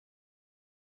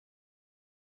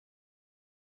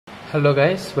Hello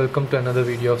guys, welcome to another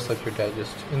video of Circuit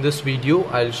Digest. In this video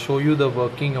I'll show you the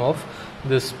working of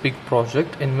this big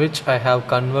project in which I have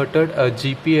converted a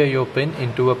GPIO pin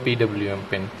into a PWM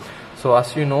pin. So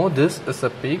as you know, this is a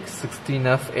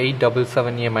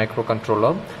PIC16F877A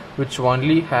microcontroller which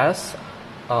only has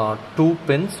two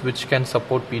pins which can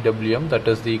support PWM, that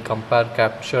is the compare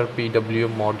capture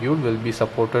PWM module will be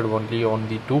supported only on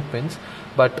the two pins.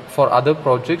 But for other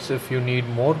projects, if you need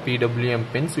more PWM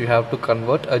pins, you have to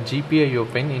convert a GPIO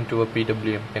pin into a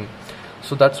PWM pin.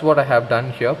 So that's what I have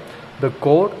done here. The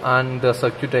code and the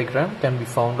circuit diagram can be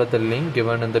found at the link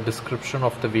given in the description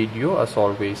of the video as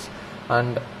always.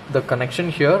 And the connection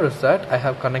here is that I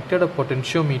have connected a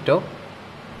potentiometer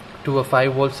to a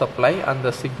 5-volt supply, and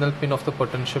the signal pin of the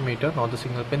potentiometer, not the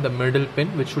signal pin, the middle pin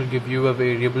which will give you a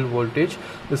variable voltage,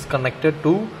 is connected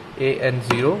to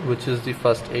AN0, which is the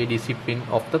first ADC pin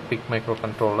of the PIC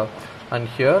microcontroller. And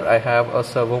here I have a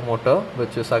servo motor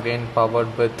which is again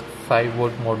powered with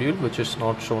 5-volt module, which is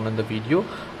not shown in the video,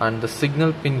 and the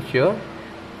signal pin here,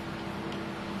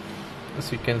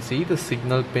 as you can see, the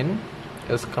signal pin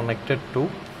is connected to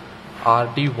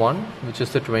RD1, which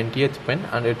is the 20th pin,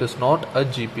 and it is not a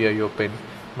GPIO pin.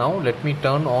 Now let me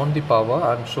turn on the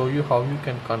power and show you how you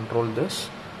can control this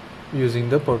using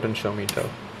the potentiometer.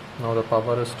 Now the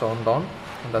power is turned on,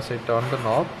 and as I turn the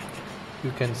knob,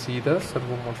 you can see the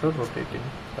servo motor rotating.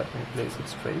 Let me place it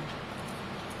straight.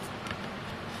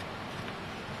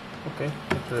 Okay,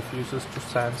 it refuses to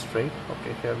stand straight.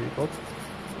 Okay, here we go.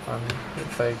 And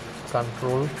if I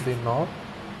control the knob,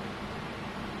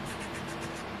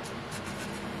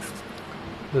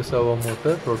 the servo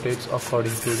motor rotates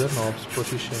according to the knob's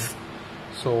position.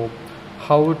 So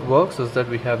how it works is that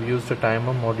we have used a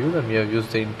timer module and we have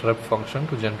used the interrupt function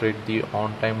to generate the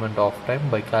on time and off time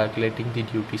by calculating the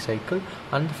duty cycle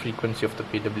and the frequency of the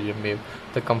PWM wave.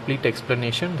 The complete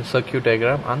explanation, the circuit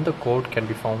diagram and the code can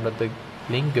be found at the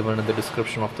link given in the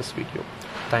description of this video.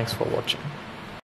 Thanks for watching.